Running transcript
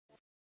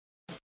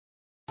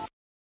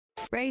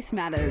Race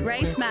matters.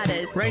 Race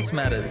matters. Race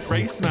matters.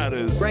 Race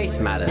matters. Race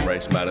matters.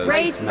 Race matters.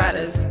 Race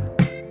matters.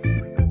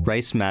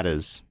 Race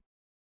matters.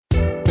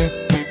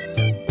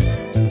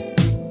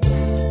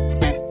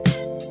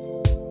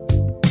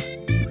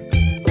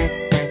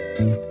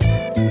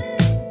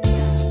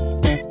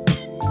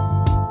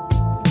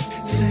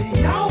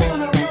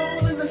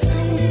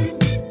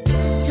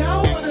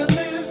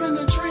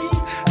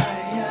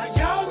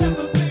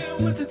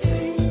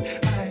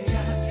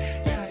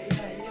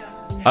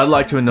 I'd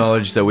like to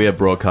acknowledge that we are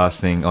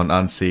broadcasting on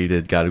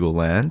unceded Gadigal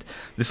land.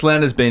 This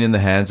land has been in the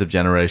hands of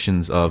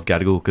generations of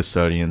Gadigal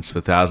custodians for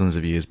thousands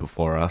of years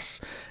before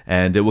us,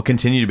 and it will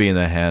continue to be in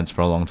their hands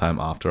for a long time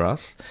after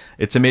us.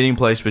 It's a meeting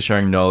place for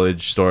sharing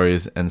knowledge,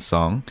 stories, and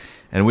song,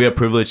 and we are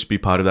privileged to be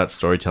part of that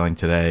storytelling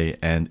today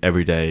and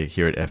every day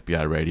here at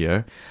FBI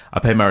Radio. I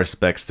pay my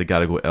respects to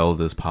Gadigal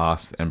elders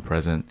past and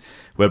present.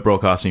 We're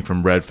broadcasting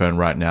from Redfern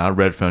right now.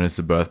 Redfern is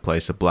the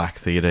birthplace of black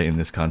theatre in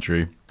this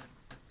country,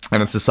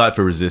 and it's a site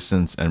for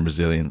resistance and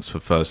resilience for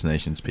First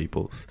Nations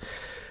peoples.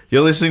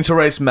 You're listening to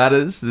Race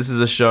Matters. This is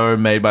a show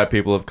made by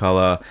people of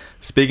colour,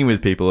 speaking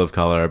with people of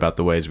colour about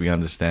the ways we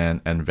understand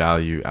and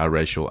value our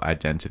racial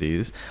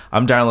identities.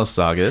 I'm Darren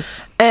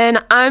Lasargas.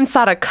 And I'm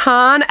Sada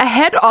Khan.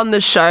 Ahead on the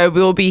show,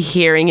 we'll be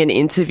hearing an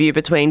interview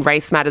between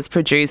Race Matters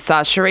producer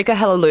Sharika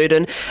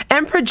Helaludin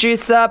and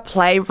producer,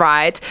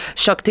 playwright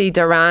Shakti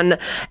Dharan.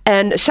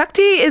 And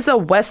Shakti is a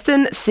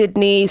Western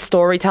Sydney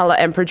storyteller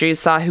and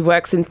producer who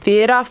works in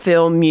theatre,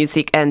 film,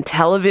 music and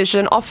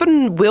television,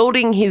 often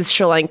wielding his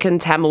Sri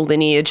Lankan Tamil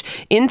lineage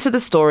into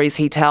the stories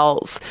he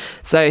tells.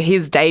 So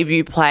his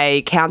debut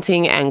play,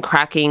 Counting and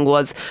Cracking,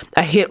 was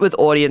a hit with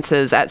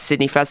audiences at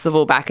Sydney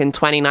Festival back in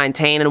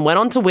 2019 and went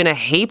on to win a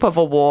heap of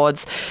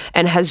awards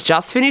and has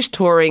just finished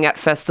touring at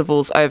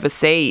festivals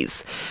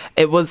overseas.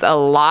 It was a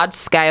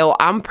large-scale,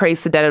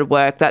 unprecedented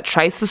work that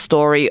traced the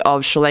story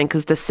of Sri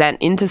Lanka's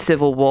descent into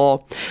civil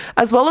war,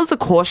 as well as a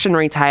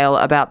cautionary tale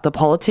about the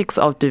politics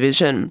of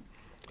division.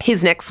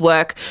 His next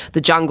work,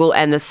 The Jungle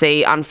and the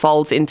Sea,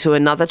 unfolds into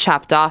another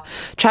chapter,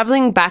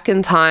 travelling back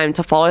in time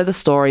to follow the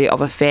story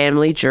of a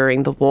family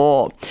during the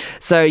war.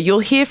 So you'll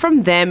hear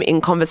from them in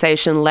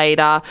conversation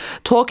later,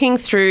 talking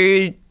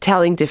through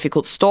telling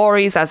difficult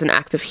stories as an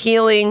act of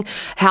healing,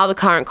 how the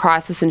current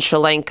crisis in Sri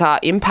Lanka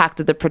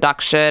impacted the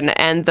production,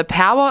 and the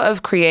power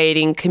of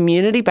creating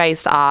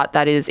community-based art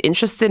that is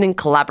interested in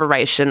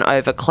collaboration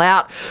over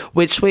clout,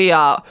 which we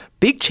are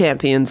big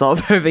champions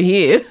of over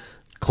here.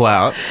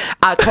 Clout.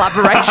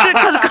 Collaboration.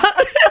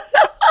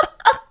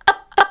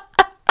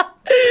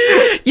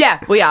 Yeah,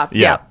 we are.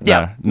 Yeah.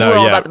 We're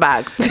all about the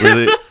bag.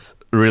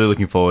 really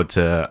looking forward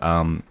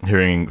to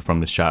hearing from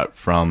the chat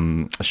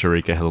from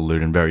Sharika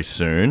Helaludin very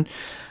soon.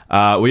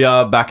 We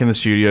are back in the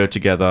studio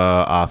together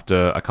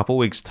after a couple of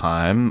weeks'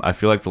 time. I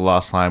feel like the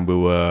last time we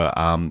were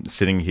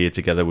sitting here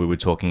together, we were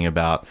talking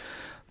about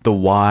the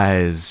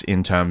whys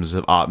in terms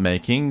of art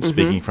making,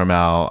 speaking from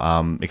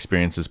our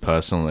experiences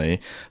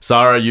personally.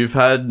 Sarah, you've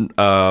had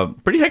a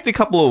pretty hectic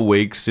couple of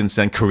weeks since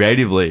then,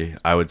 creatively,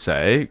 I would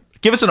say.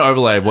 Give us an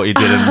overlay of what you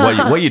did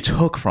and what you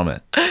took from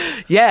it.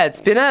 Yeah,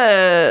 it's been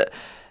a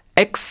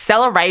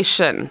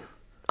acceleration,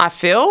 I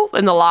feel,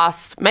 in the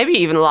last, maybe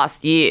even the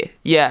last year.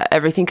 Yeah,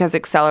 everything has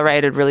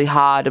accelerated really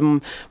hard,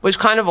 and which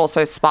kind of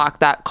also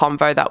sparked that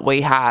convo that we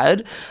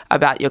had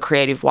about your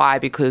creative why,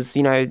 because,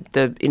 you know,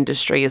 the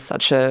industry is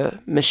such a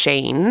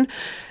machine.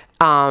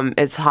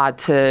 It's hard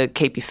to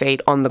keep your feet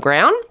on the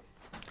ground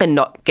and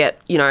not get,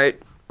 you know,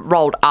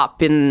 rolled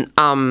up in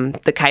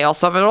the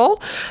chaos of it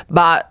all.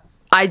 But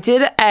I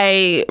did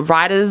a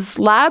writer's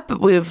lab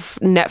with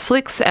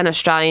Netflix and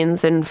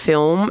Australians in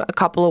Film a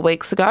couple of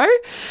weeks ago,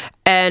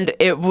 and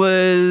it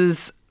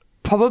was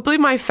probably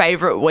my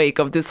favourite week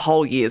of this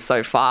whole year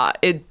so far.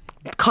 It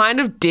kind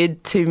of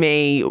did to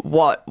me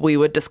what we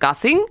were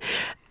discussing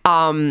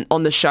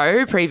on the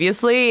show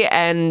previously,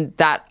 and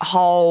that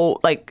whole,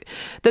 like,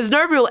 there's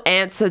no real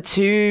answer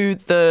to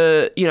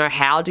the, you know,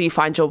 how do you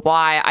find your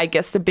why. I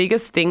guess the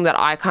biggest thing that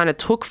I kind of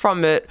took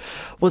from it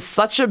was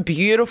such a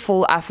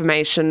beautiful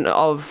affirmation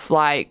of,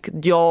 like,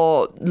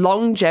 your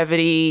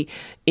longevity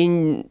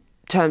in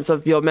terms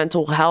of your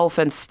mental health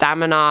and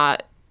stamina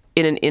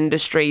in an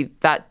industry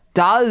that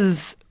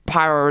does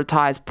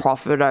prioritize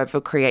profit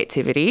over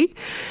creativity.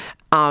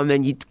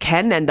 And you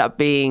can end up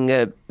being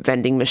a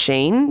vending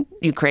machine.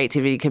 Your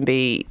creativity can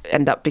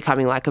end up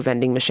becoming like a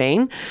vending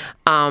machine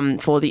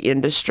for the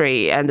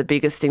industry. And the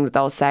biggest thing that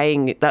they were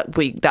saying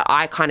that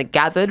I kind of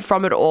gathered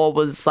from it all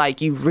was, like,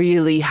 you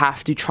really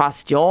have to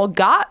trust your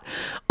gut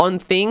on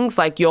things.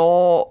 Like,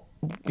 your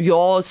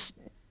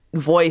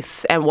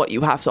voice and what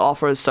you have to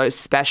offer is so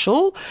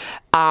special,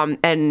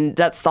 and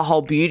that's the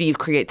whole beauty of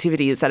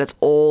creativity, is that it's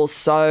all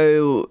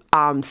so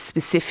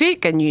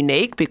specific and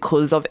unique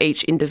because of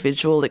each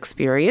individual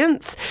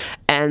experience,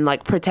 and,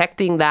 like,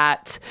 protecting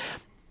that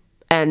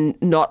and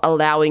not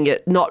allowing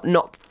it,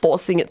 not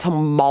forcing it to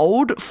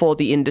mold for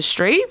the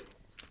industry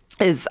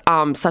is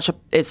such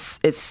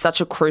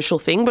a crucial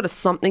thing, but it's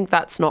something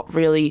that's not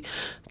really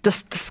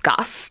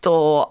discussed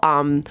or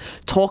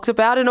talked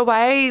about in a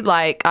way.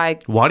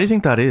 Why do you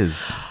think that is?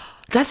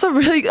 That's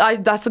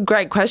a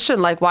great question.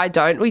 Like, why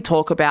don't we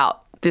talk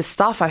about this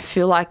stuff? I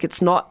feel like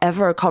it's not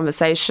ever a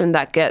conversation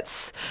that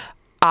gets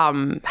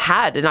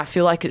had, and I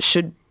feel like it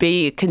should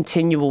be a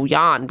continual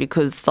yarn,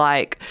 because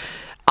like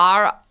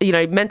our,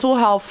 mental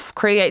health,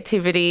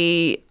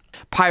 creativity,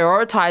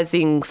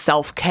 prioritizing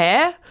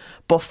self-care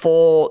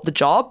before the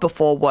job,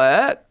 before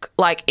work.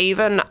 Like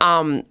even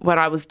when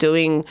I was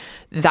doing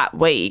that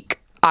week,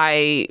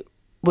 I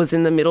was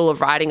in the middle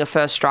of writing a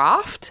first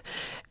draft,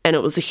 and it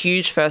was a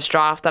huge first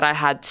draft that I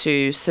had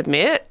to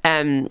submit.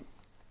 And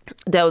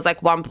there was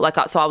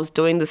so I was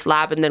doing this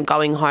lab and then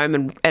going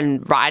home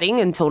and writing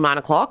until 9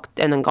 o'clock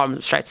and then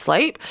going straight to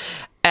sleep.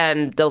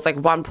 And there was like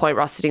one point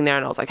where I was sitting there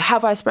and I was like,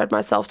 have I spread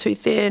myself too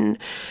thin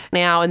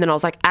now? And then I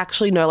was like,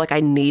 actually, no, like I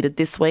needed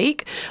this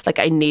week. Like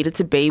I needed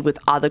to be with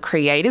other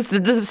creatives.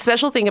 The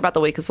special thing about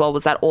the week as well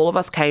was that all of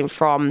us came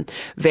from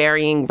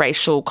varying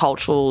racial,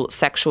 cultural,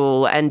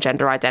 sexual and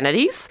gender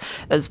identities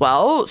as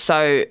well.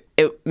 So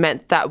it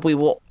meant that we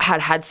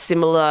had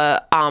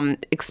similar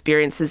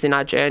experiences in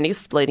our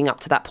journeys leading up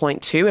to that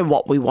point too, and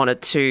what we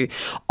wanted to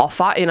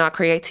offer in our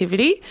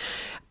creativity.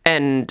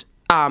 And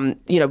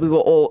we were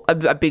all,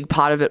 a big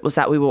part of it was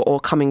that we were all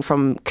coming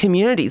from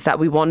communities that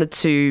we wanted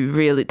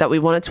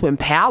to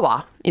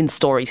empower in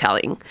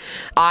storytelling.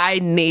 I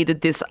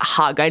needed this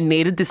hug. I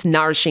needed this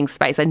nourishing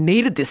space. I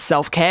needed this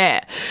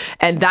self-care.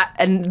 And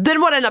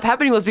then what ended up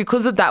happening was,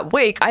 because of that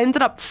week, I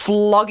ended up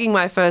flogging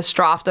my first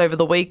draft over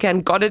the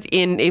weekend, got it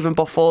in even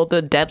before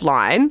the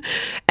deadline,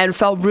 and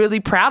felt really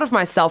proud of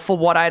myself for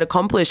what I'd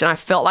accomplished. And I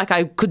felt like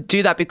I could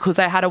do that because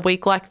I had a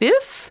week like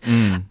this.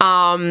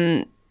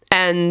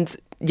 And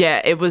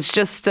yeah, it was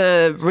just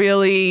a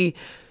really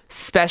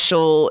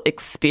special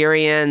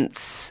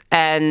experience.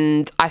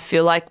 And I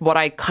feel like what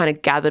I kind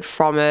of gathered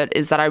from it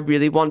is that I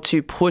really want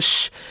to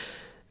push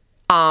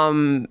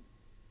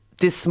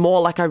this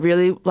more. Like I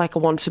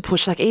want to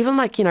push, like even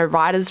like,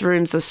 writers'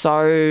 rooms are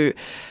so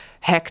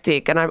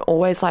hectic, and I'm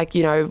always like,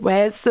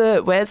 where's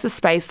the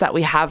space that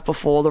we have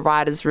before the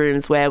writers'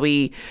 rooms where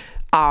we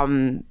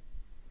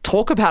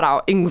talk about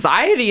our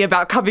anxiety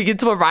about coming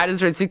into a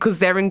writer's room, because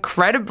they're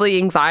incredibly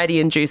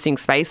anxiety-inducing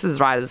spaces,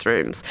 writer's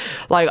rooms.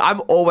 Like,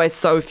 I'm always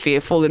so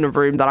fearful in a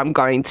room that I'm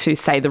going to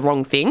say the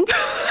wrong thing,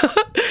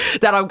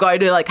 that I'm going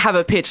to, like, have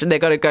a pitch and they're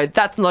going to go,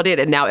 that's not it,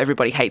 and now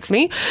everybody hates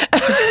me.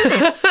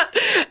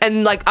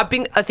 And, like, I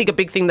think a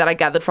big thing that I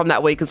gathered from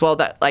that week as well,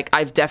 that, like,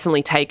 I've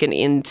definitely taken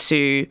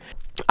into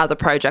other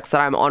projects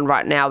that I'm on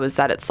right now, is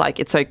that it's, like,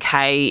 it's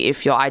okay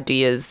if your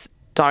ideas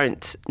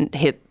don't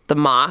hit the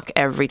mark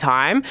every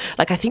time.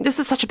 Like, I think this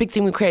is such a big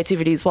thing with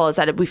creativity as well, is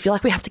that we feel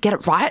like we have to get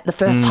it right the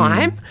first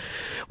time.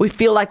 We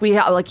feel like we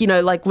have, like,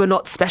 like we're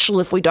not special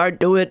if we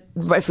don't do it,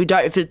 if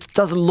it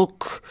doesn't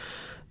look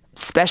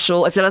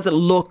special, if it doesn't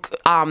look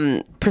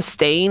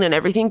pristine and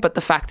everything. But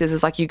the fact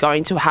is like, you're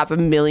going to have a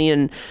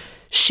million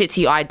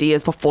shitty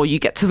ideas before you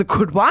get to the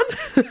good one.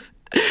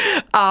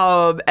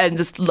 And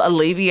just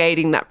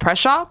alleviating that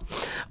pressure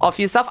off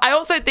yourself. I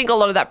also think a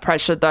lot of that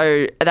pressure,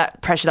 though,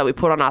 that pressure that we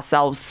put on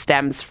ourselves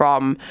stems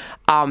from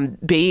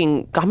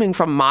coming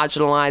from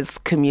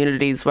marginalized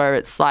communities, where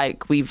it's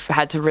like we've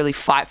had to really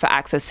fight for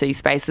access to these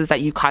spaces,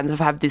 that you kind of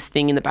have this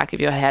thing in the back of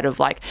your head of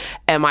like,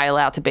 am I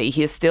allowed to be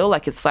here still?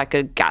 Like, it's like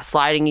a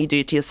gaslighting you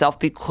do to yourself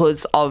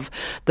because of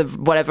the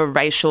whatever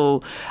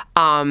racial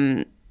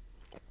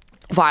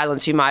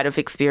violence you might have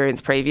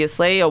experienced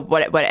previously, or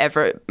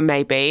whatever it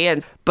may be.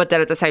 But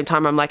then at the same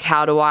time, I'm like,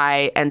 how do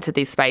I enter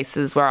these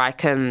spaces where I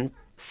can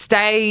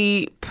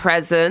stay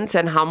present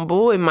and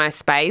humble in my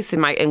space,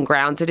 and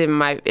grounded in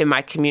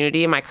my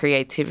community and my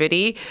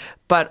creativity,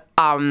 but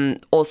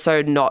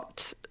also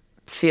not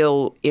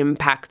feel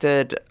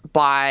impacted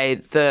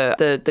by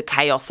the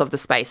chaos of the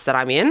space that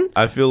I'm in.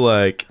 I feel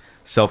like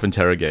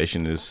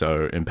self-interrogation is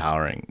so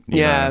empowering.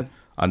 You know,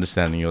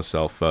 understanding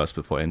yourself first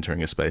before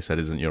entering a space that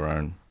isn't your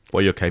own.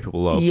 What you're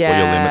capable of, what your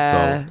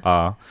limits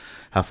are,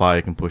 how far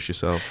you can push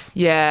yourself.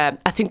 Yeah.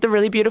 I think the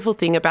really beautiful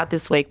thing about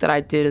this week that I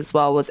did as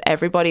well was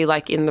everybody,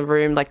 like, in the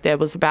room, like, there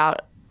was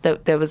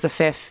a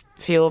fair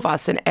few of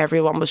us, and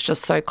everyone was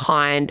just so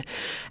kind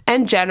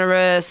and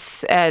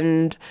generous,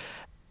 and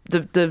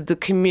the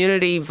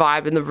community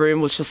vibe in the room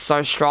was just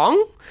so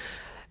strong.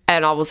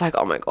 And I was like,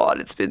 oh my God,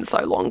 it's been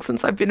so long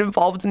since I've been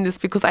involved in this,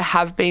 because I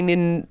have been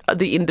in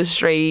the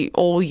industry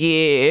all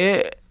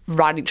year,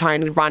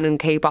 trying to run and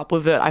keep up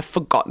with it. I've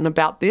forgotten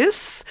about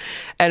this,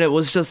 and it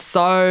was just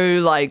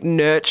so like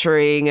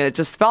nurturing, and it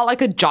just felt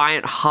like a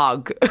giant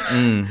hug.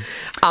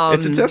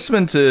 It's a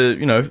testament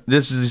to,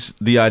 this is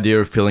the idea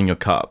of filling your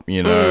cup.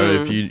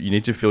 If you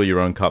need to fill your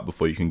own cup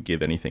before you can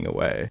give anything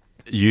away.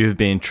 You've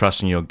been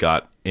trusting your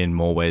gut in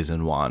more ways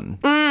than one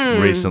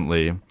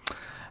recently,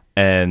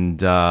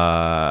 and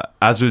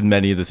as with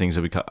many of the things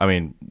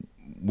that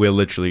we're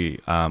literally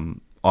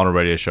on a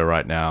radio show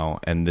right now,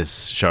 and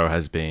this show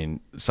has been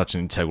such an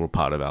integral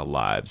part of our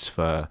lives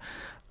for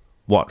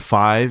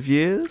 5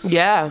 years?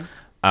 Yeah.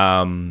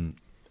 And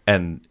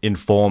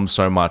informs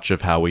so much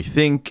of how we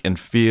think and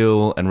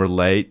feel and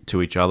relate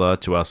to each other,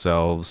 to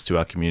ourselves, to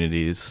our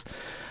communities,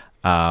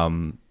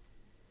 that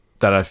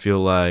I feel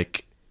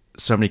like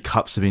so many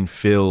cups have been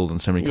filled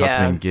and so many cups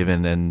have been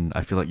given, and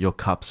I feel like your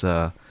cups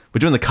are... We're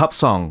doing the cup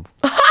song.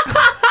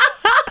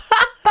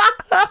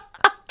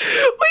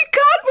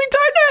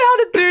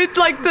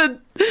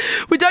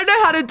 We don't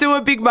know how to do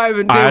a big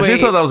moment, do we? I actually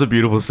thought that was a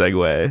beautiful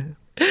segue.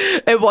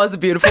 It was a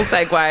beautiful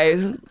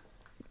segue.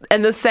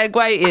 And the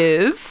segue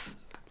is...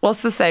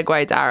 What's the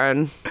segue,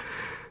 Darren?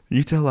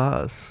 You tell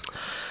us.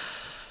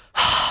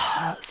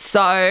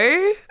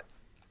 So,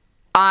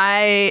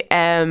 I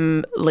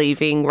am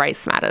leaving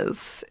Race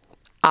Matters.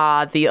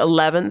 The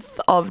 11th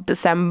of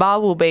December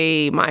will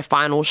be my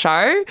final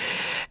show.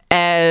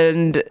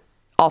 And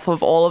off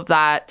of all of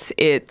that,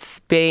 it's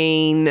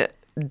been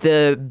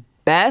the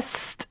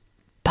best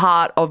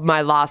part of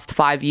my last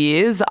 5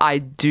 years. I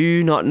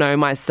do not know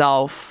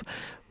myself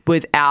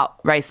without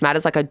Race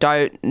Matters. Like, I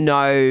don't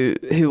know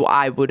who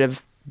I would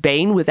have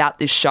been without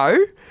this show.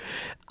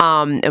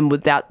 And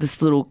without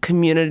this little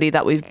community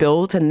that we've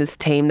built and this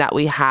team that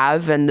we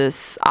have and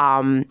this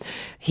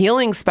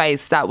healing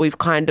space that we've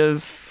kind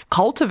of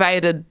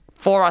cultivated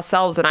for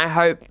ourselves. And I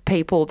hope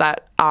people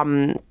that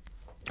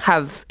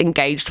have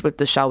engaged with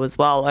the show as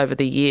well over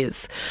the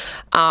years.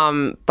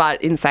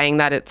 But in saying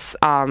that, it's,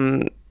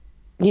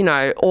 you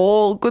know,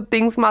 all good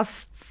things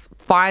must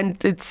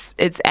find its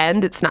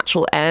end, its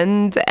natural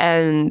end.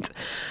 And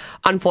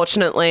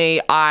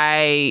unfortunately,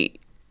 I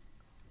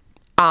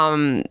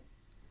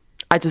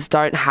just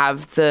don't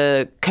have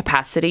the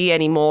capacity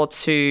anymore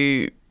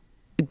to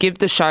give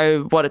the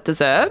show what it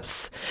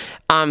deserves,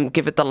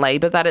 give it the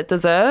labor that it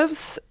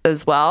deserves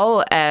as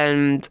well.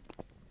 And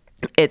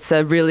it's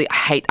a really,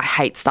 I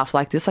hate stuff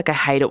like this. Like, I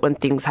hate it when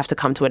things have to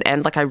come to an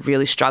end. Like, I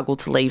really struggle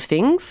to leave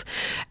things.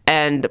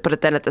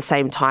 But then at the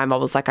same time, I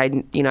was like,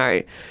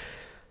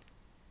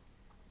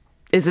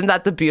 isn't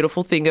that the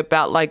beautiful thing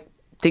about, like,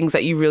 things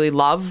that you really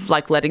love,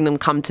 like letting them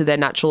come to their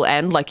natural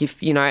end? Like,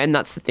 if, you know, and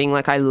that's the thing,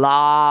 like,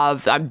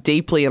 I'm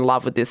deeply in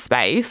love with this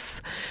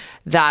space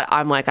that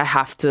I'm like, I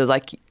have to,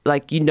 like,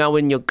 you know,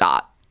 in your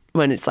gut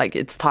when it's like,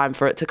 it's time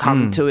for it to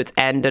come to its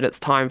end, and it's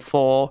time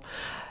for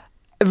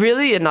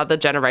really another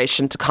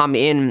generation to come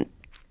in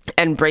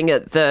and bring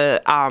it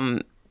the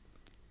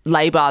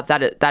labor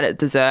that it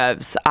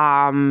deserves.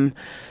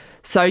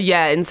 So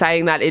yeah, in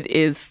saying that, it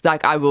is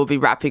like, I will be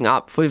wrapping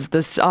up with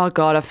this. Oh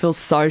God, I feel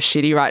so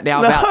shitty right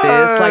now about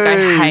this. Like,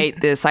 I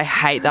hate this. I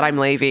hate that I'm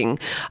leaving.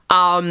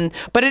 But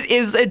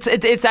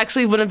it's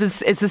actually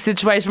it's a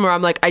situation where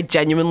I'm like, I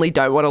genuinely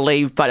don't want to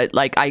leave, but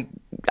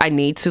I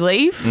need to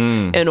leave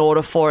in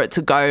order for it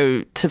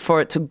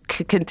to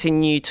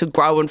continue to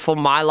grow, and for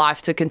my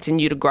life to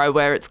continue to grow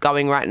where it's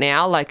going right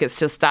now. Like, it's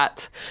just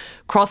that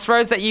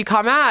crossroads that you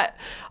come at.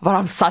 But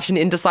I'm such an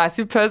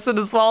indecisive person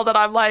as well that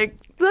I'm like,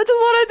 I just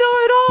want to do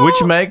it all.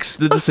 Which makes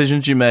the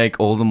decisions you make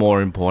all the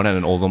more important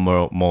and all the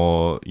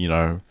more, you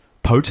know,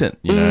 potent.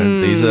 You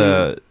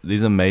know,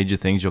 these are major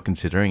things you're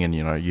considering, and,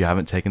 you know, you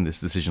haven't taken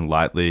this decision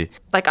lightly.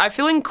 Like, I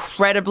feel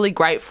incredibly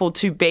grateful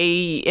to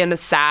be in a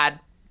sad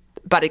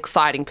but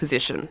exciting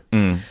position.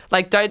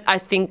 Like, I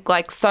think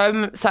like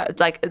so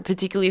like,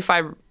 particularly if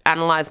I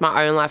analyze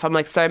my own life, I'm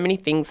like, so many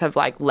things have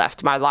like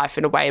left my life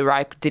in a way where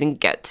I didn't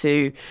get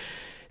to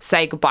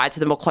say goodbye to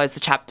them or close the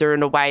chapter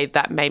in a way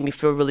that made me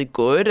feel really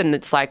good. And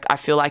it's like, I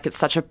feel like it's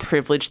such a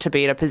privilege to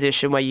be in a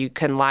position where you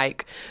can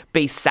like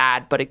be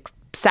sad but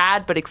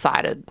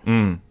excited.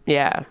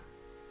 Yeah.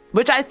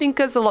 Which I think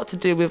has a lot to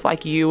do with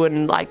like you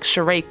and like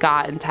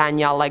Sharika and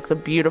Tanya, like the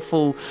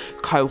beautiful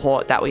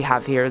cohort that we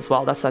have here as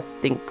well. That's, I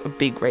think, a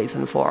big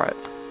reason for it.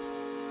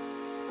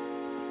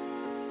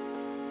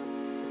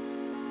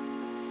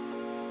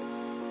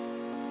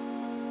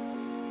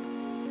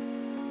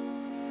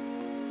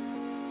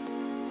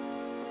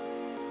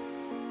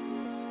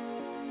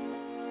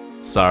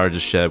 Sarah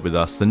just shared with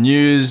us the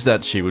news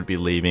that she would be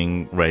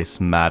leaving Race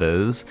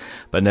Matters,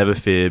 but never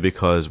fear,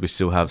 because we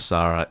still have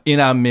Sarah in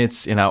our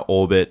midst, in our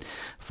orbit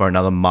for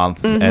another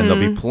month, and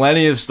there'll be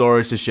plenty of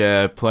stories to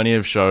share, plenty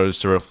of shows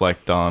to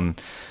reflect on,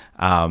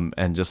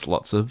 and just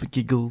lots of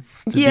giggles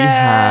to be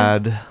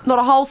had. A lot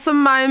of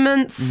wholesome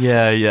moments.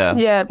 Yeah.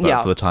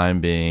 But for the time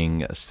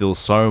being, still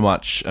so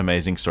much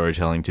amazing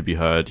storytelling to be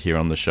heard here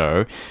on the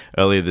show.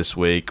 Earlier this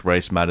week,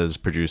 Race Matters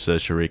producer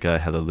Sharika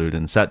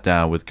Heather-Luden sat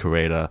down with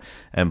curator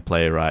and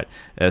playwright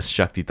S.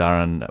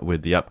 Shaktidaran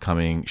with the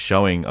upcoming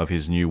showing of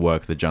his new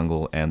work, The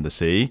Jungle and the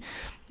Sea.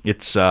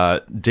 It's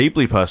a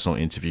deeply personal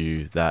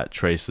interview that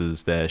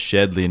traces their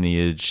shared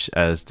lineage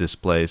as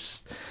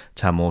displaced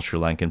Tamil Sri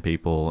Lankan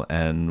people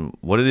and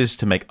what it is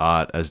to make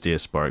art as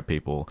diasporic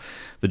people.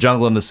 The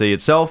Jungle and the Sea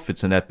itself,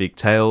 it's an epic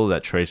tale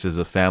that traces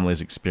a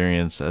family's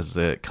experience as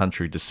the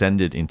country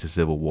descended into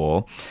civil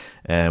war.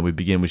 And we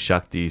begin with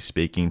Shakti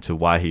speaking to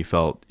why he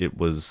felt it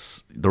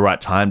was the right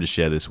time to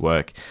share this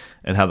work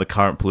and how the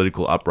current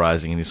political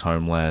uprising in his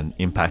homeland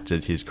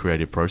impacted his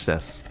creative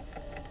process.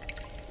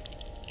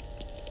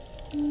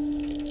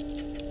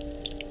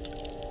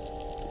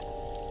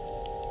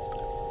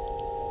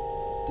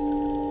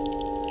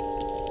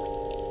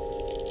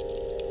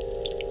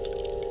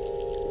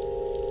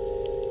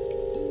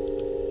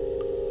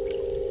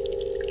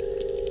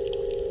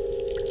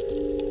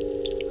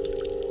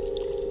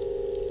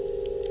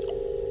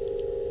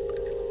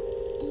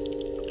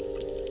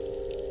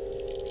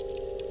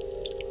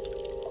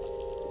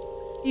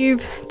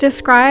 You've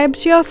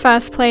described your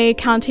first play,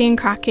 Counting and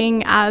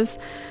Cracking, as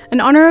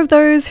an honour of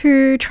those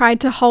who tried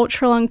to halt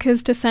Sri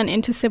Lanka's descent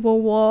into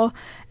civil war,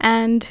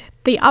 and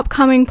the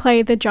upcoming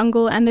play, The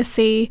Jungle and the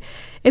Sea,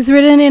 is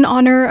written in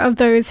honour of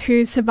those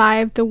who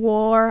survived the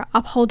war,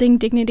 upholding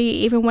dignity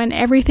even when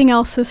everything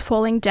else is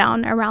falling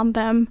down around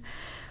them.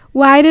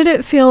 Why did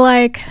it feel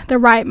like the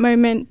right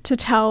moment to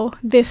tell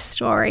this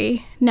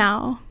story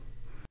now?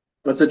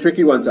 That's a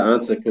tricky one to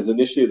answer because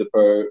initially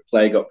the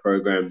play got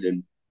programmed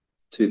in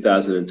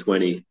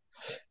 2020,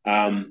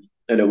 and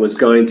it was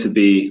going to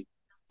be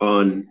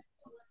on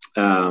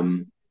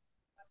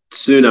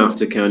soon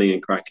after Counting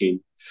and Cracking,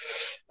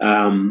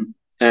 and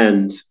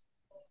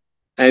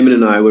Eamon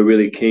and I were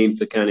really keen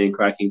for Counting and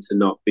Cracking to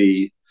not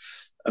be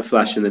a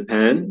flash in the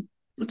pan,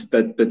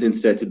 but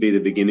instead to be the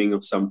beginning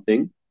of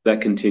something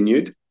that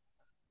continued,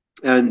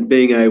 and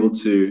being able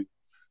to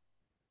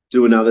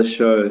do another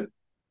show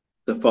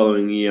the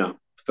following year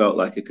felt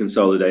like a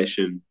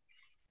consolidation.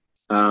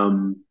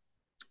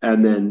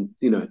 And then,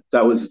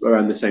 that was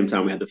around the same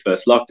time we had the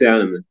first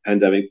lockdown and the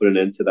pandemic put an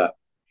end to that.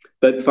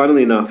 But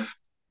funnily enough,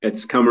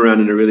 it's come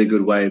around in a really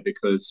good way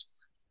because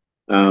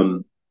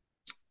Sri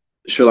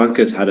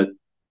Lanka's had a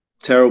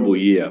terrible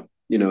year.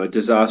 A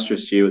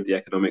disastrous year with the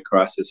economic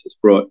crisis has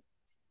brought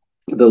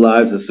the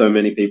lives of so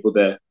many people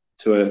there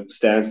to a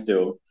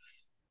standstill.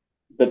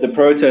 But the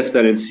protests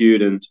that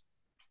ensued and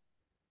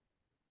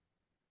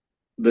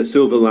the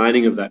silver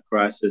lining of that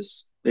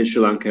crisis in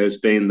Sri Lanka has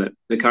been that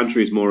the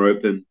country is more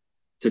open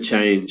to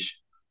change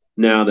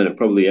now than it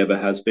probably ever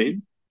has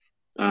been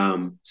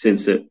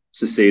since it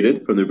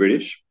seceded from the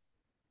British.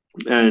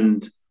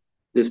 And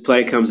this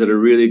play comes at a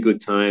really good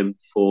time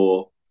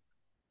for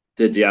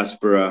the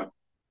diaspora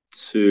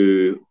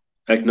to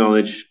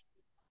acknowledge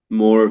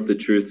more of the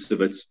truths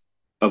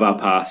of our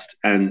past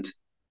and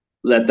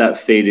let that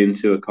feed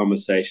into a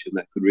conversation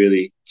that could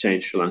really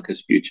change Sri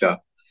Lanka's future.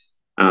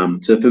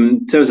 So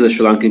in terms of the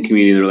Sri Lankan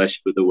community and the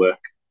relationship with the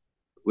work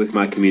with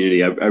my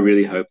community, I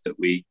really hope that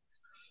we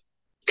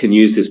can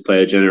use this play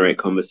to generate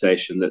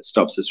conversation that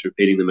stops us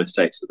repeating the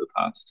mistakes of the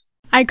past.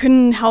 I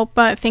couldn't help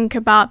but think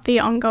about the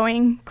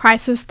ongoing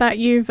crisis that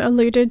you've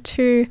alluded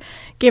to.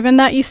 Given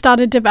that you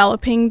started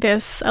developing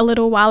this a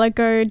little while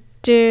ago,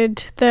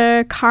 did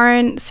the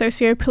current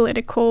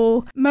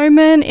socio-political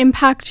moment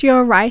impact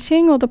your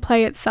writing or the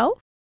play itself?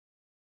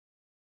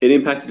 It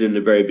impacted in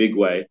a very big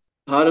way.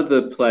 Part of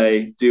the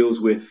play deals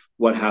with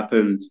what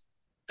happened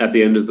at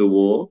the end of the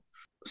war.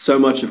 So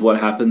much of what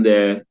happened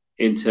there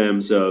in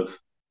terms of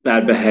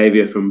bad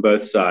behaviour from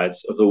both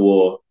sides of the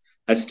war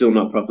has still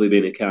not properly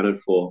been accounted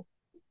for.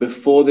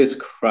 Before this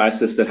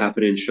crisis that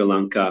happened in Sri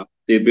Lanka,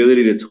 the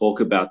ability to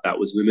talk about that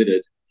was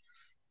limited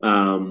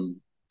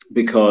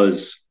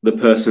because the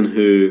person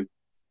who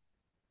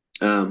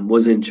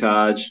was in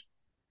charge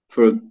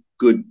for a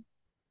good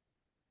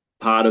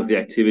part of the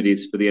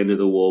activities for the end of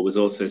the war was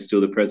also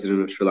still the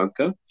president of Sri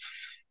Lanka.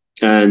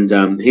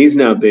 And he's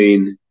now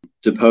been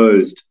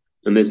deposed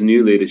and there's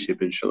new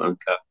leadership in Sri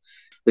Lanka.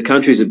 The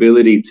country's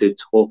ability to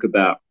talk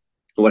about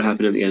what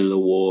happened at the end of the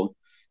war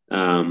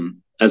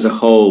as a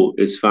whole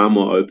is far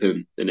more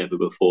open than ever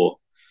before.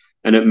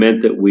 And it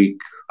meant that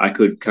I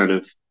could kind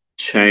of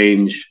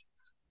change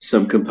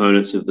some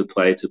components of the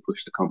play to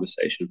push the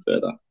conversation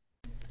further.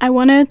 I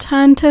want to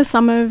turn to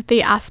some of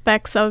the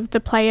aspects of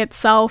the play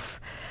itself.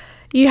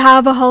 You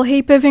have a whole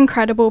heap of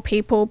incredible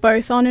people,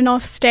 both on and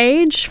off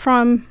stage,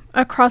 from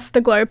across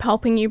the globe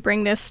helping you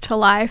bring this to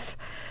life.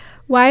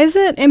 Why is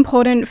it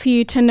important for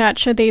you to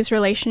nurture these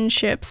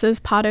relationships as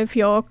part of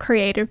your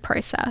creative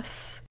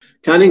process?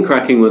 Counting and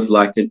Cracking was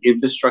like an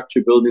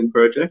infrastructure building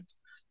project.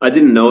 I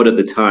didn't know it at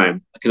the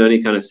time. I can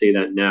only kind of see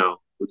that now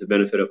with the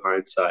benefit of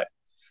hindsight.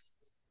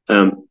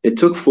 It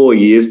took 4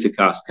 years to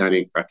cast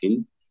Counting and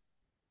Cracking,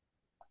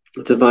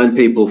 to find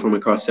people from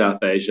across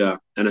South Asia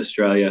and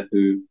Australia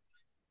who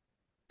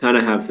kind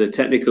of have the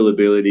technical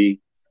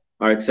ability,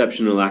 are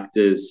exceptional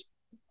actors,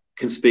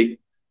 can speak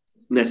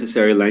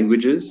necessary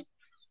languages,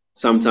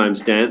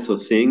 sometimes dance or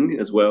sing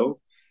as well.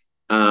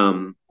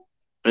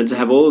 And to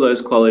have all of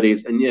those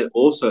qualities and yet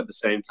also at the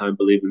same time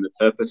believe in the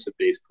purpose of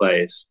these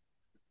plays,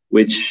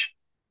 which,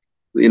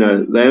 they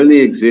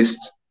only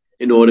exist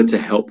in order to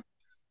help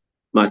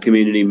my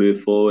community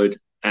move forward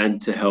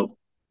and to help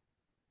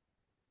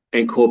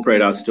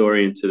incorporate our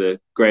story into the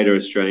greater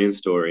Australian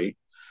story.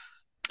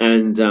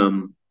 And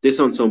this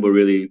ensemble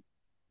really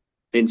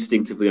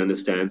instinctively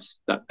understands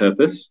that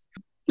purpose.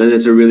 And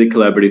it's a really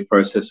collaborative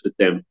process with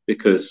them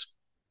because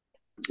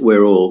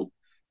we're all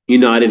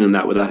united in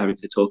that without having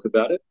to talk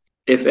about it.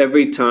 If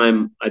every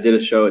time I did a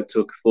show it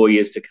took 4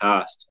 years to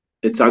cast,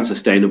 it's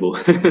unsustainable.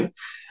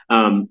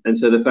 And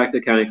so the fact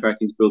that Counting and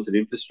Cracking's built an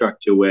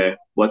infrastructure where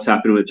what's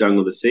happened with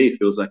Jungle the Sea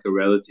feels like a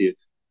relative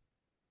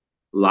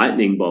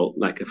lightning bolt,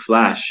 like a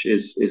flash,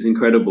 is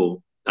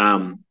incredible.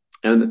 And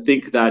I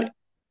think that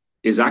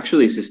is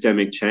actually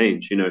systemic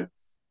change.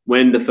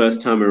 When the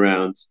first time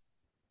around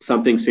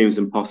something seems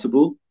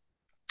impossible,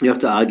 you have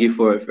to argue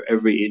for it for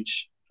every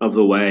inch of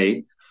the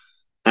way.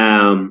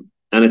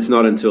 And it's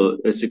not until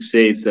it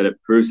succeeds that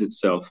it proves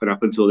itself. And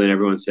up until then,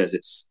 everyone says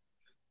it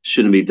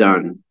shouldn't be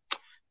done.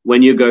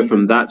 When you go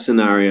from that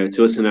scenario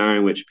to a scenario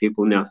in which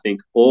people now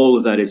think all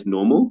of that is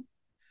normal,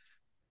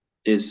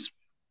 is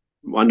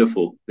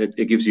wonderful.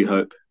 It gives you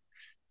hope.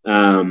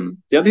 The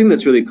other thing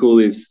that's really cool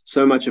is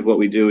so much of what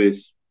we do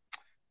is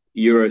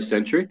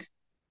Eurocentric.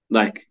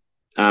 Like,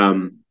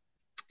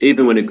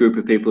 even when a group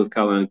of people of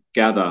color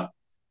gather,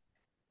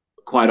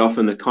 quite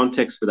often the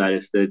context for that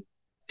is that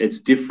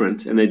it's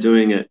different, and they're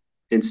doing it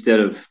instead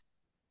of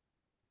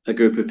a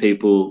group of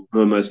people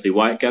who are mostly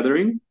white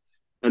gathering.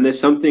 And there's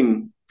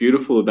something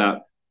beautiful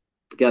about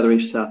gathering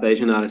South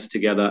Asian artists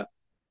together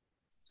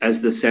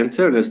as the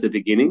center and as the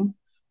beginning.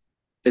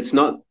 It's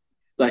not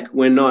like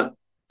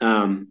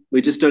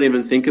we just don't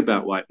even think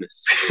about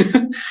whiteness.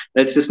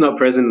 It's just not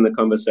present in the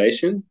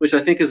conversation, which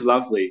I think is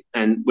lovely.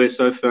 And we're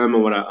so firm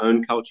on what our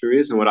own culture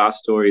is and what our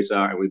stories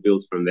are, and we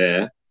build from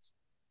there,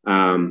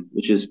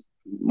 which is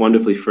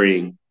wonderfully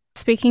freeing.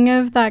 Speaking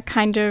of that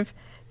kind of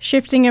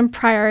shifting in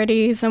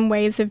priorities and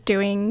ways of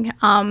doing,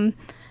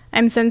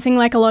 I'm sensing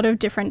like a lot of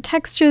different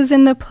textures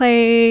in the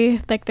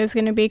play. Like there's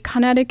going to be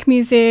Carnatic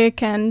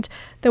music and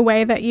the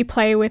way that you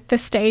play with the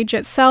stage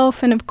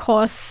itself, and of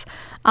course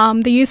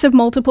the use of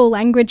multiple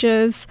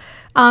languages.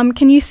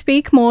 Can you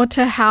speak more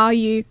to how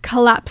you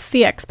collapse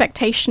the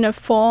expectation of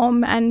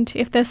form, and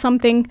if there's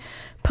something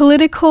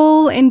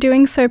political in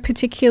doing so,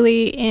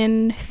 particularly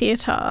in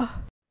theatre?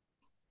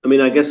 I mean,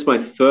 I guess my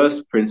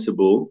first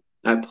principle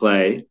at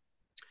play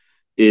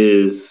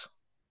is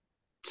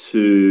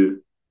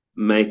to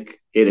make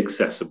it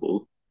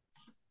accessible.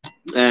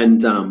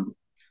 And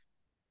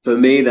for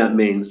me, that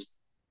means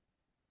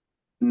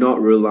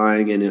not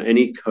relying on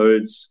any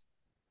codes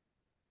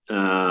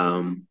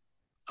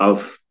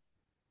of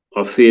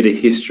theatre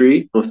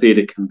history or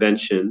theatre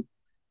convention.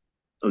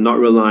 I'm not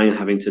relying on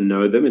having to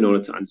know them in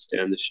order to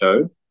understand the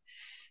show.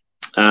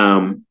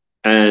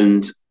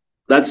 And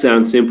that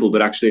sounds simple,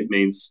 but actually it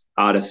means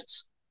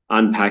artists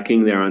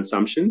unpacking their own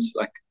assumptions,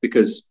 like,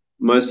 because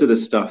most of the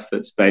stuff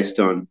that's based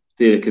on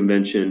theatre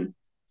convention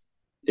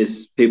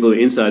is people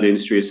inside the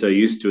industry are so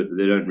used to it that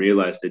they don't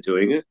realize they're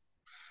doing it.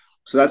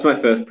 So that's my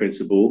first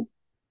principle.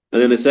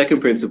 And then the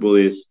second principle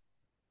is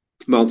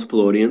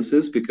multiple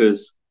audiences,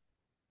 because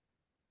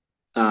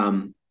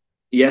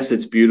yes,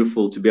 it's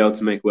beautiful to be able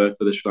to make work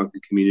for the Sri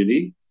Lankan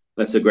community.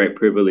 That's a great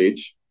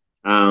privilege.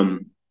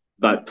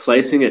 But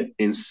placing it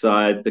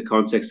inside the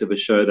context of a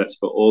show that's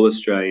for all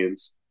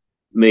Australians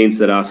means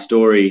that our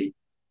story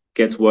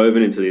gets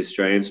woven into the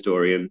Australian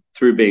story. And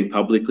through being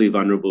publicly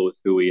vulnerable with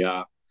who we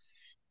are,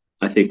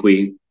 I think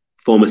we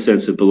form a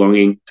sense of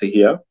belonging to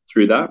here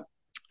through that.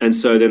 And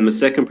so then the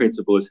second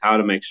principle is how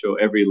to make sure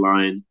every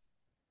line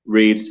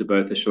reads to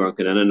both a Sri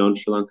Lankan and a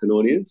non-Sri Lankan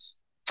audience,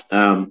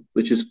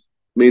 which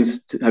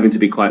means having to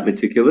be quite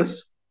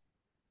meticulous,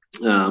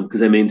 because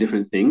they mean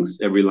different things,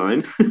 every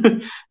line,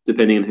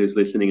 depending on who's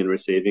listening and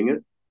receiving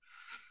it.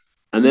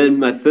 And then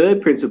my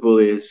third principle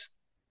is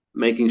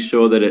making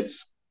sure that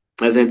it's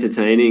as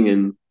entertaining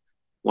and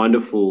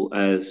wonderful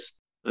as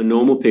a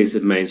normal piece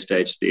of main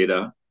stage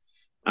theatre,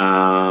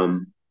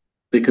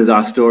 because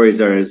our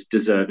stories are as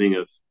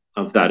deserving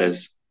of that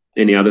as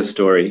any other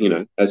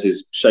story, as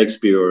is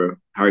Shakespeare or a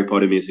Harry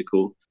Potter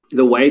musical.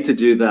 The way to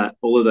do that,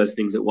 all of those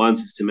things at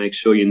once, is to make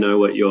sure you know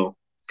what your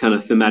kind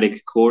of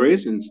thematic core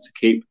is and to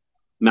keep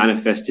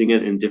manifesting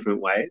it in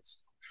different ways.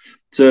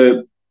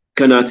 So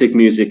Carnatic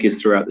music is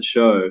throughout the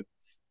show,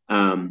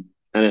 and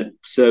it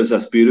serves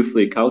us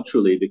beautifully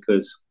culturally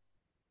because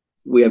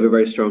we have a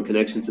very strong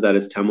connection to that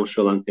as Tamil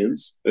Sri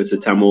Lankans. It's a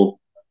Tamil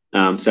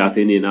South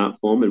Indian art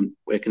form, and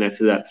we're connected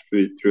to that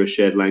through a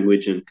shared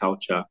language and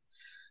culture.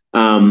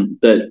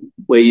 But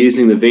we're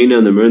using the Veena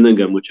and the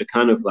Mridangam, which are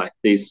kind of like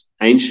these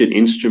ancient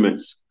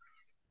instruments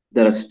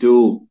that are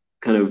still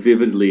kind of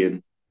vividly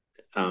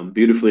and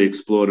beautifully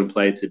explored and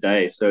played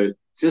today. So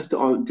just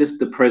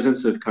the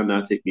presence of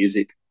Carnatic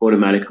music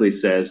automatically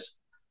says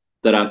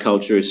that our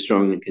culture is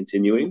strong and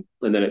continuing,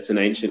 and that it's an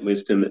ancient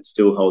wisdom that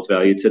still holds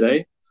value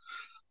today.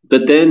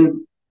 But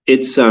then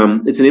it's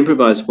an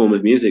improvised form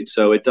of music,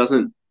 so it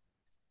doesn't.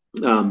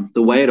 The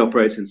way it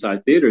operates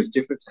inside theatre is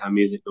different to how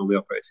music normally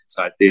operates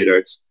inside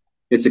theatre.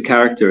 It's a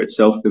character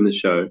itself in the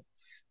show,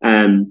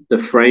 and the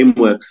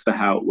frameworks for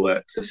how it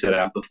works are set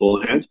out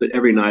beforehand. But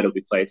every night it'll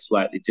be played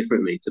slightly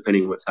differently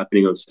depending on what's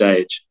happening on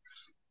stage.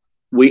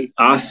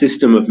 Our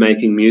system of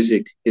making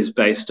music is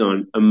based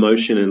on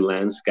emotion and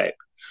landscape,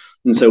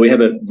 and so we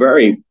have a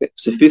very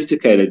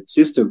sophisticated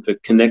system for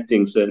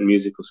connecting certain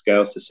musical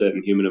scales to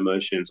certain human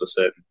emotions or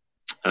certain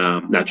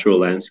natural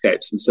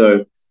landscapes. And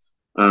so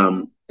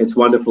it's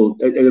wonderful.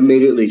 It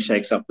immediately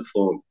shakes up the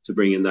form to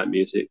bring in that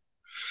music.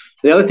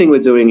 The other thing we're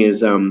doing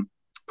is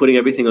putting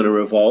everything on a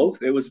revolve.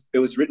 It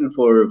was written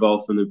for a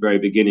revolve from the very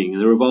beginning,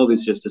 and the revolve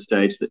is just a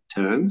stage that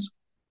turns.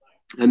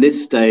 And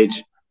this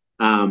stage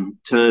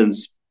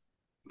turns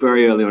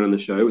very early on in the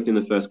show, within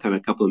the first kind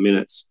of couple of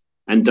minutes,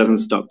 and doesn't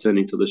stop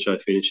turning till the show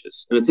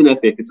finishes. And it's an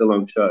epic, it's a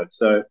long show.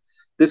 So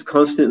this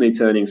constantly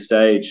turning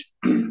stage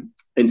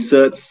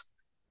inserts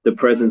the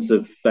presence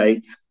of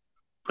fate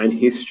and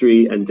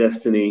history and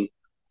destiny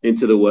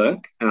into the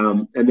work.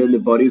 And then the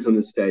bodies on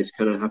the stage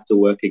kind of have to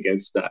work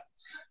against that.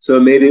 So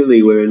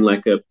immediately we're in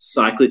like a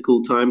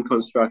cyclical time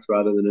construct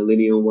rather than a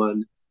linear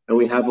one. And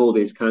we have all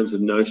these kinds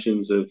of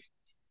notions of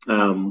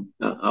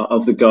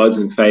the gods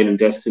and fate and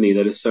destiny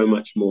that are so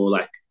much more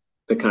like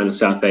the kind of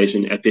South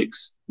Asian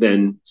epics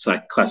than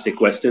like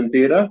classic Western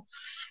theatre.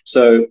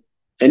 So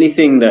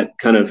anything that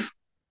kind of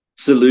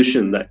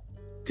solution that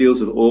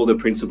deals with all the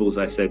principles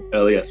I said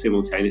earlier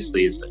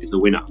simultaneously is a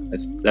winner.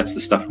 That's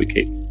the stuff we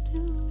keep.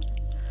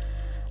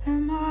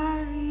 Am I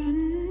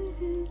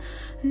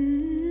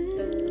in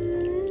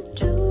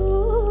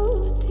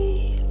too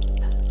deep?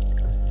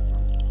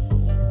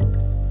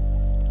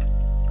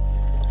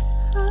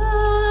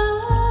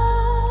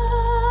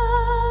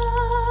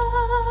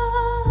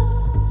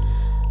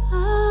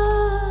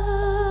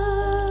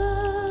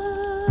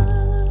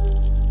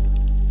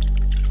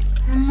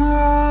 Am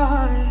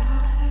I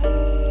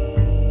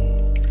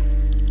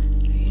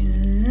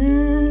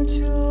in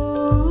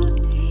too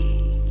deep?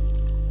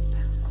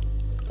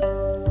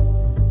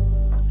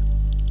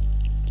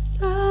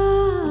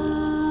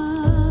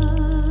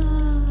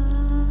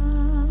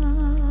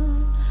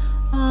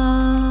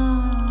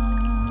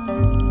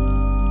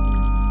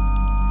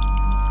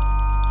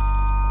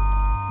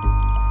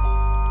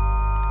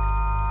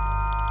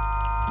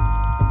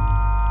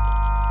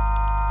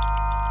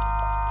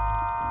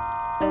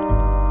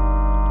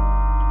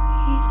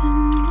 Even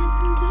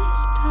in this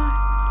dark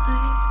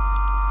place,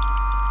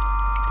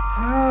 I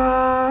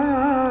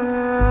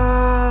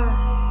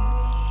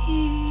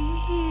hear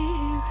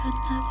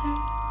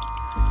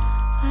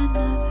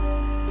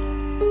another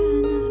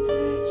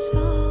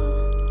song.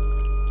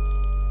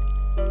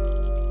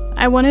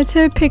 I wanted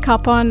to pick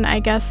up on, I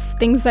guess,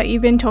 things that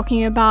you've been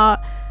talking about,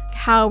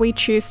 how we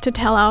choose to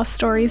tell our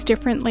stories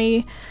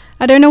differently.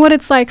 I don't know what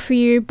it's like for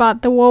you,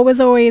 but the war was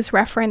always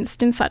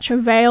referenced in such a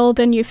veiled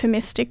and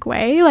euphemistic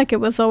way, like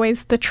it was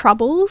always the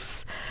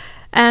Troubles.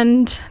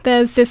 And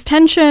there's this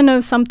tension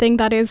of something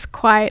that is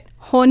quite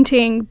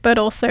haunting, but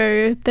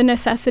also the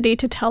necessity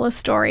to tell a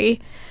story,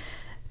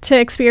 to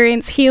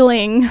experience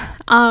healing.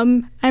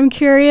 I'm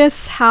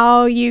curious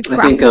how you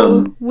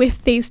grapple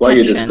with these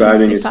tensions,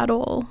 if at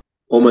all.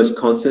 Almost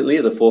constantly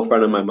at the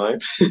forefront of my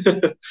mind.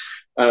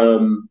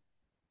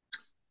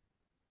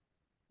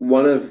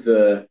 One of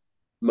the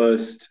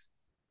most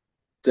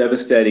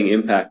devastating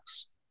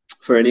impacts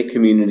for any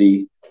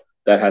community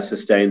that has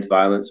sustained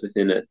violence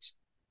within it,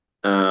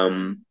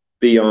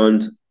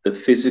 beyond the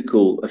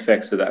physical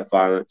effects of that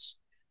violence,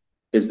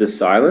 is the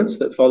silence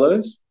that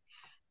follows.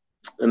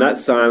 And that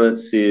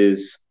silence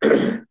is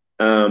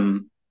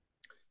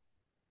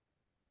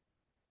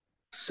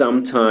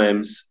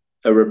sometimes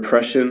a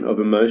repression of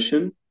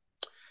emotion.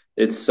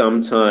 It's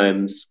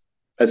sometimes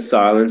a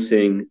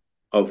silencing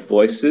of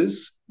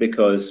voices,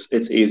 because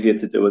it's easier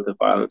to deal with the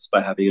violence by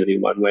having only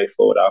one way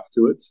forward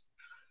afterwards.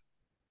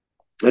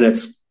 And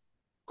it's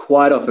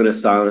quite often a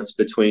silence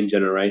between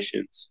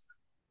generations.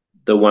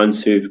 The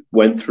ones who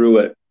went through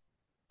it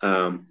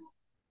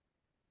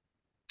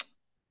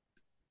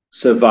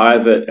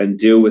survive it and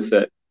deal with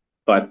it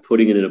by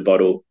putting it in a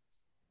bottle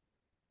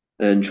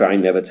and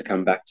trying never to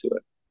come back to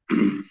it.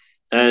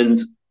 And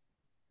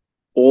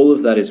all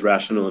of that is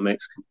rational and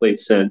makes complete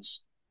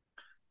sense.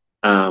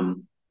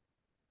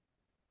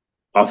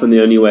 Often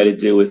the only way to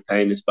deal with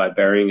pain is by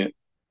burying it.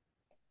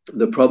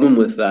 The problem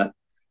with that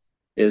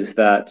is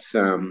that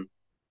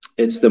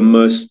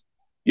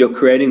you're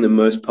creating the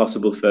most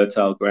possible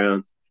fertile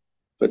ground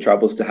for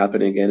troubles to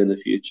happen again in the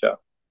future.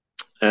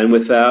 And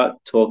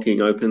without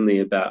talking openly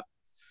about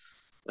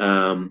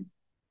how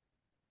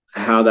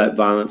that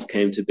violence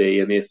came to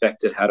be and the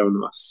effect it had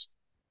on us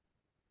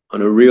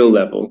on a real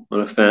level,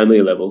 on a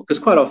family level, because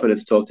quite often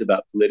it's talked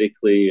about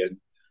politically,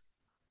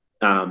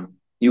 and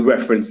you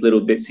reference little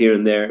bits here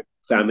and there,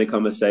 family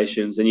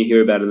conversations, and you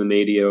hear about it in the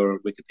media or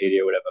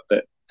Wikipedia or whatever.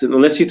 But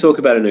unless you talk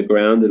about it in a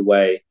grounded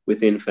way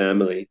within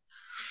family,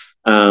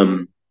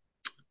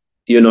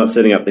 you're not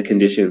setting up the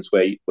conditions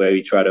where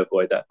you try to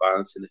avoid that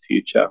violence in the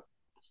future.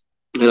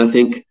 And I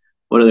think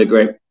one of the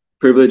great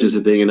privileges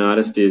of being an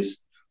artist is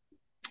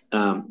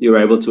you're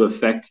able to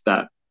affect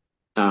that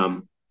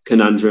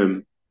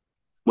conundrum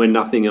when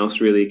nothing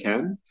else really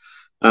can.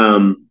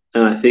 And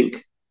I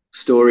think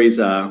stories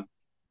are,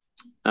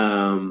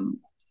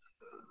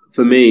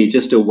 for me,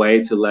 just a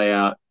way to lay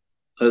out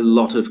a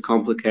lot of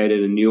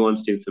complicated and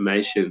nuanced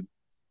information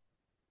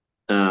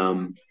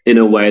in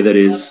a way that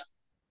is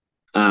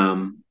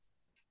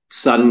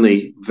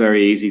suddenly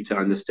very easy to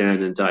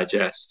understand and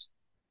digest.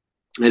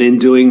 And in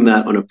doing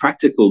that on a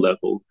practical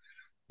level,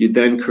 you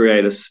then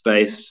create a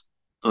space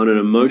on an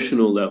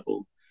emotional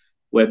level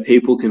where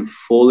people can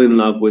fall in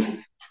love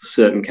with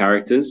certain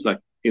characters, like,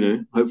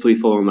 hopefully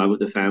fall in love with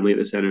the family at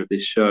the center of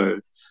this show,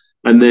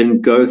 and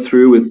then go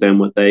through with them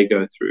what they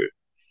go through.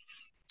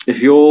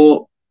 If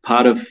you're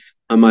part of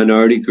a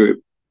minority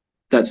group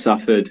that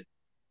suffered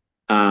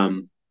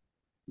during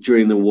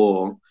the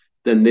war,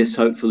 then this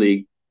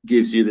hopefully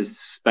gives you this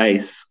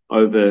space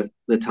over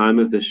the time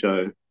of the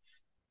show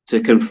to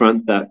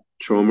confront that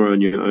trauma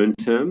on your own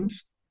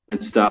terms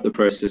and start the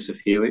process of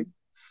healing.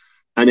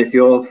 And if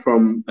you're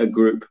from a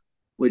group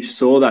which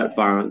saw that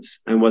violence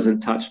and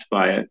wasn't touched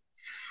by it,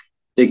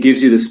 it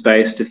gives you the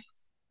space to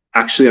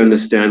actually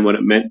understand what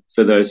it meant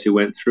for those who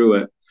went through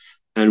it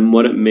and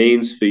what it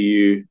means for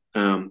you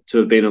to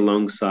have been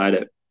alongside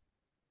it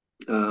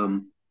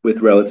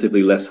with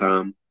relatively less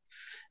harm.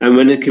 And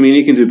when a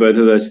community can do both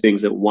of those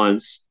things at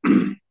once,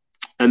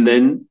 and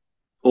then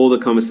all the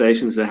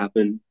conversations that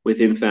happen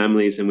within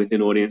families and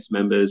within audience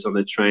members on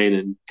the train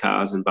and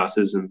cars and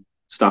buses and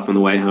stuff on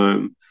the way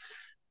home,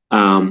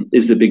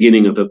 is the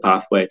beginning of a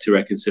pathway to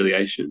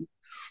reconciliation.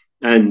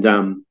 And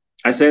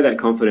I say that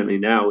confidently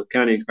now. With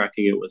Counting and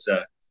Cracking, it was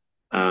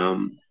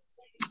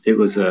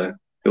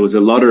a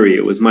lottery.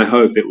 It was my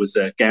hope. It was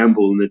a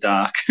gamble in the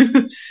dark.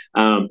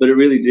 But it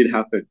really did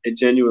happen. It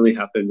genuinely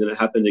happened, and it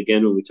happened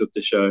again when we took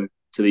the show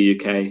to the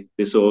UK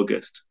this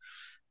August.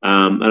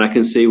 And I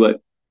can see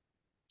what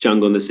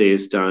Jungle in the Sea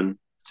has done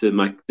to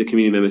the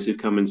community members who've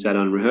come and sat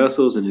on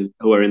rehearsals and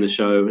who are in the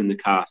show, in the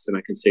cast, and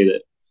I can see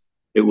that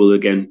it will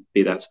again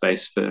be that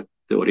space for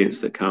the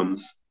audience that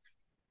comes.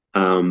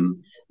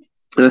 And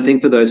I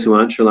think for those who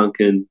aren't Sri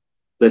Lankan,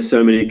 there's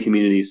so many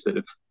communities that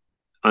have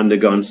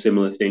undergone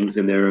similar things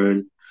in their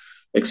own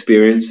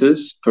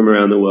experiences from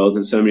around the world,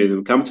 and so many of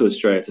them come to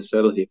Australia to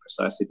settle here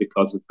precisely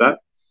because of that.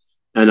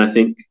 And I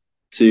think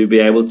to be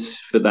able to,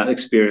 for that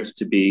experience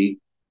to be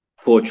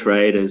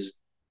portrayed as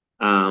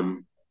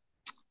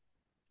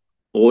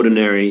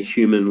ordinary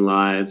human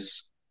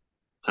lives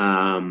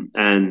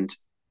and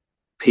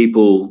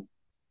people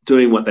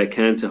doing what they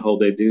can to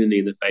hold their dignity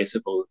in the face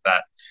of all of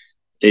that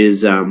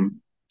is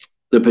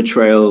the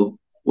portrayal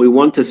we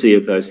want to see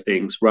of those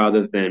things,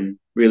 rather than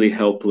really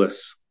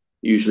helpless,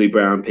 usually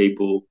brown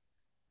people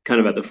kind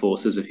of at the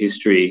forces of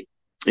history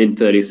in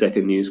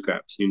 30-second news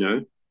grabs, you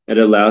know? It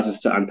allows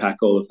us to unpack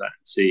all of that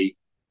and see,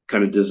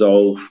 kind of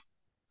dissolve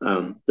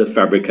the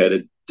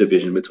fabricated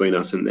division between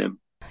us and them.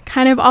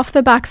 Kind of off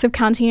the backs of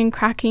Counting and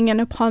Cracking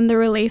and upon the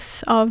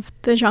release of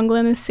The Jungle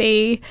in the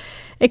Sea,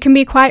 it can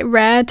be quite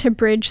rare to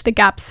bridge the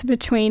gaps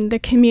between the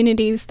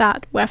communities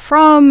that we're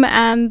from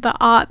and the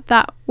art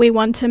that we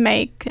want to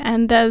make.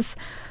 And there's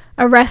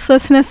a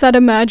restlessness that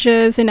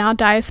emerges in our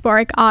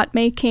diasporic art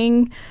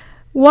making.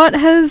 What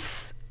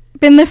has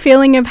been the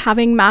feeling of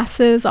having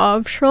masses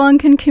of Sri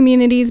Lankan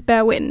communities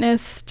bear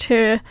witness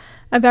to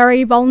a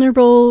very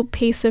vulnerable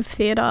piece of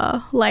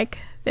theatre like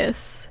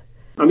this?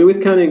 I mean,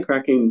 with Counting and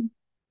Cracking,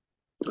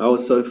 I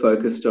was so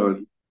focused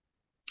on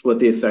what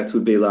the effects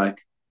would be like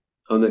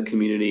on the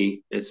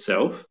community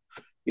itself.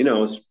 You know,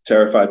 I was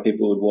terrified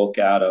people would walk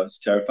out. I was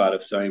terrified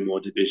of sowing more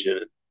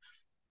division.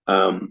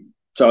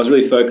 So I was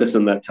really focused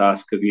on that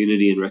task of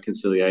unity and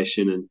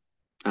reconciliation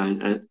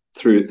and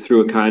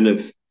through a kind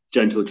of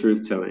gentle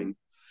truth-telling.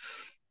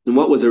 And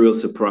what was a real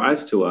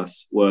surprise to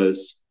us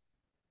was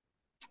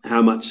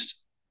how much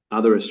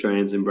other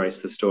Australians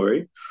embraced the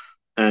story.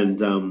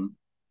 And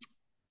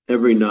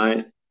every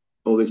night,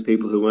 all these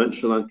people who weren't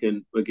Sri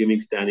Lankan were giving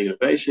standing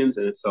ovations,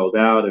 and it sold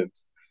out. And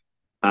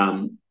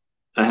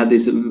I had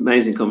these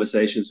amazing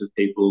conversations with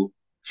people,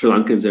 Sri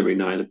Lankans, every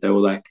night. They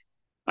were like,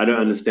 I don't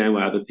understand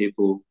why other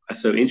people are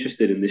so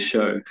interested in this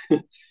show.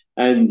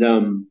 And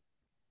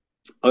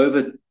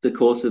over the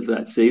course of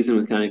that season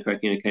with Counting and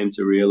Cracking, I came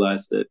to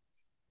realize that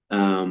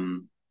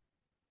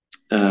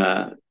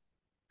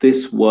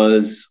this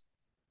was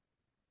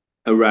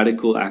a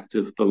radical act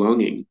of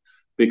belonging,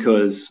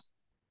 because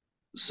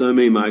so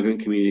many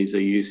migrant communities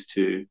are used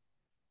to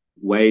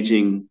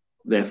waging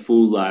their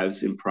full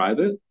lives in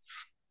private,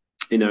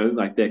 you know,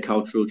 like their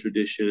cultural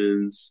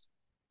traditions,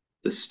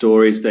 the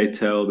stories they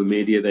tell, the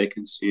media they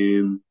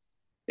consume.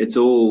 It's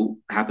all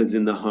happens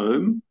in the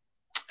home,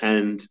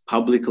 and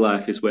public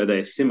life is where they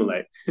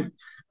assimilate.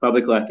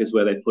 Public life is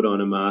where they put on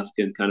a mask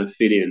and kind of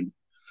fit in.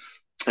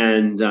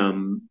 And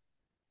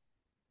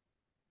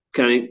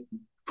kind of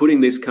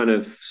putting these kind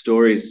of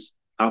stories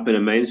up in a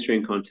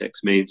mainstream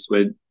context means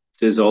we're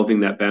dissolving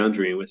that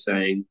boundary, and we're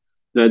saying,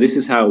 no, this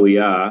is how we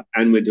are,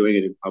 and we're doing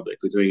it in public.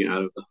 We're doing it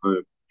out of the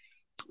home.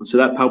 So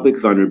that public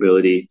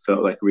vulnerability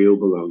felt like real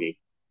belonging.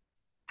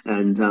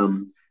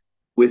 And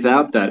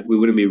without that, we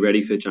wouldn't be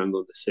ready for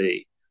Jungle in the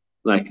Sea.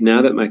 Like,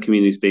 now that my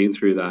community's been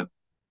through that,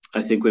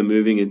 I think we're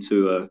moving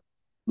into a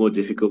more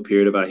difficult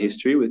period of our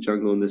history with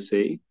Jungle in the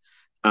Sea,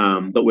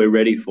 but we're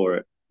ready for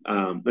it.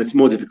 It's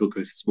more difficult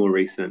because it's more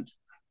recent,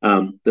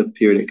 the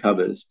period it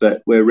covers,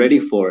 but we're ready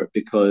for it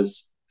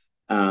because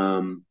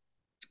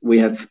we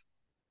have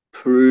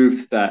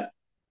proved that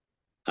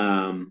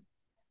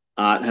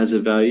art has a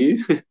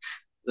value,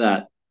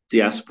 that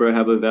diaspora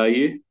have a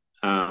value,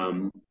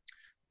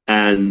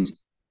 and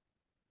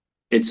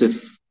it's a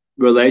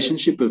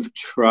relationship of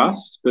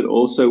trust, but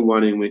also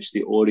one in which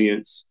the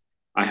audience,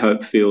 I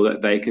hope, feel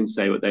that they can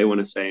say what they want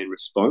to say in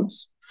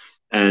response,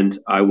 and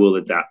I will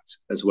adapt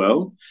as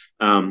well.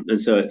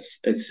 And so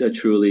it's a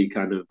truly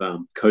kind of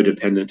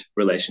codependent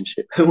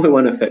relationship.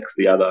 One affects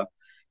the other.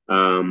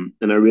 And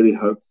I really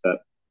hope that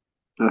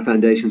our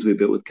foundations we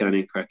built with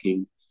Counting and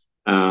Cracking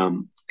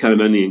kind of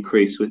only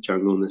increased with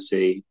Jungle and the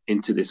Sea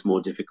into this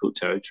more difficult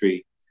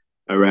territory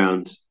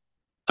around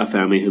a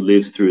family who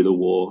lived through the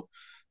war,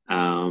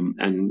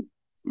 and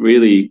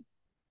really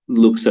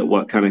looks at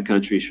what kind of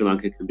country Sri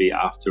Lanka can be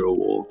after a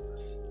war,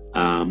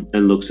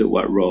 and looks at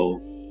what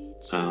role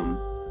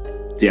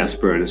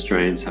diaspora and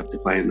Australians have to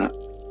play in that.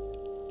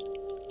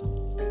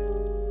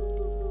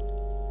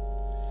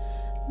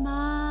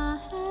 My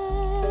head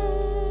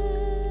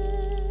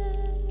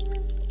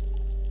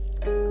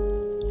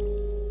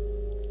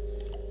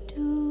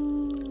to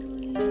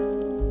you.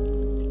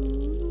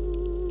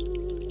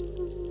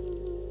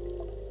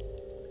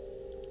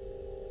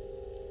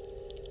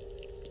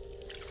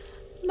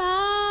 My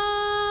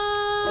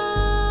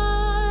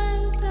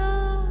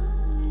darling.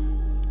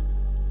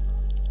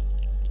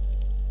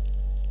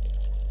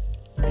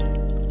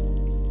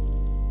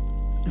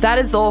 That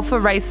is all for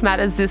Race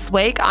Matters this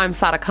week. I'm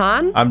Sada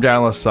Khan. I'm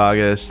Darren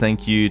Lasagas.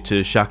 Thank you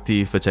to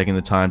Shakti for taking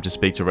the time to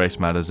speak to Race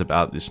Matters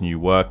about this new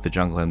work, The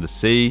Jungle and the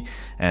Sea,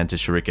 and to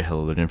Sharika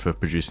Hilaldin for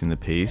producing the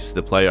piece.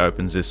 The play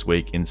opens this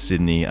week in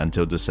Sydney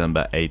until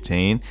December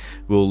 18.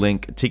 We'll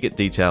link ticket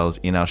details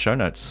in our show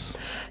notes.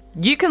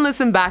 You can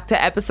listen back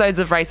to episodes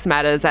of Race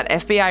Matters at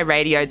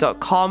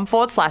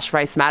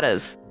fbiradio.com/Race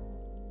Matters.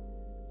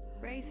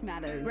 Race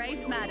Matters.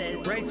 Race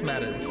Matters. Race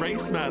Matters.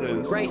 Race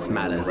Matters. Race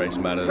Matters. Race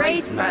Matters. Race Matters.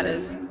 Race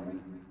Matters.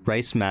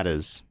 Race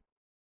Matters.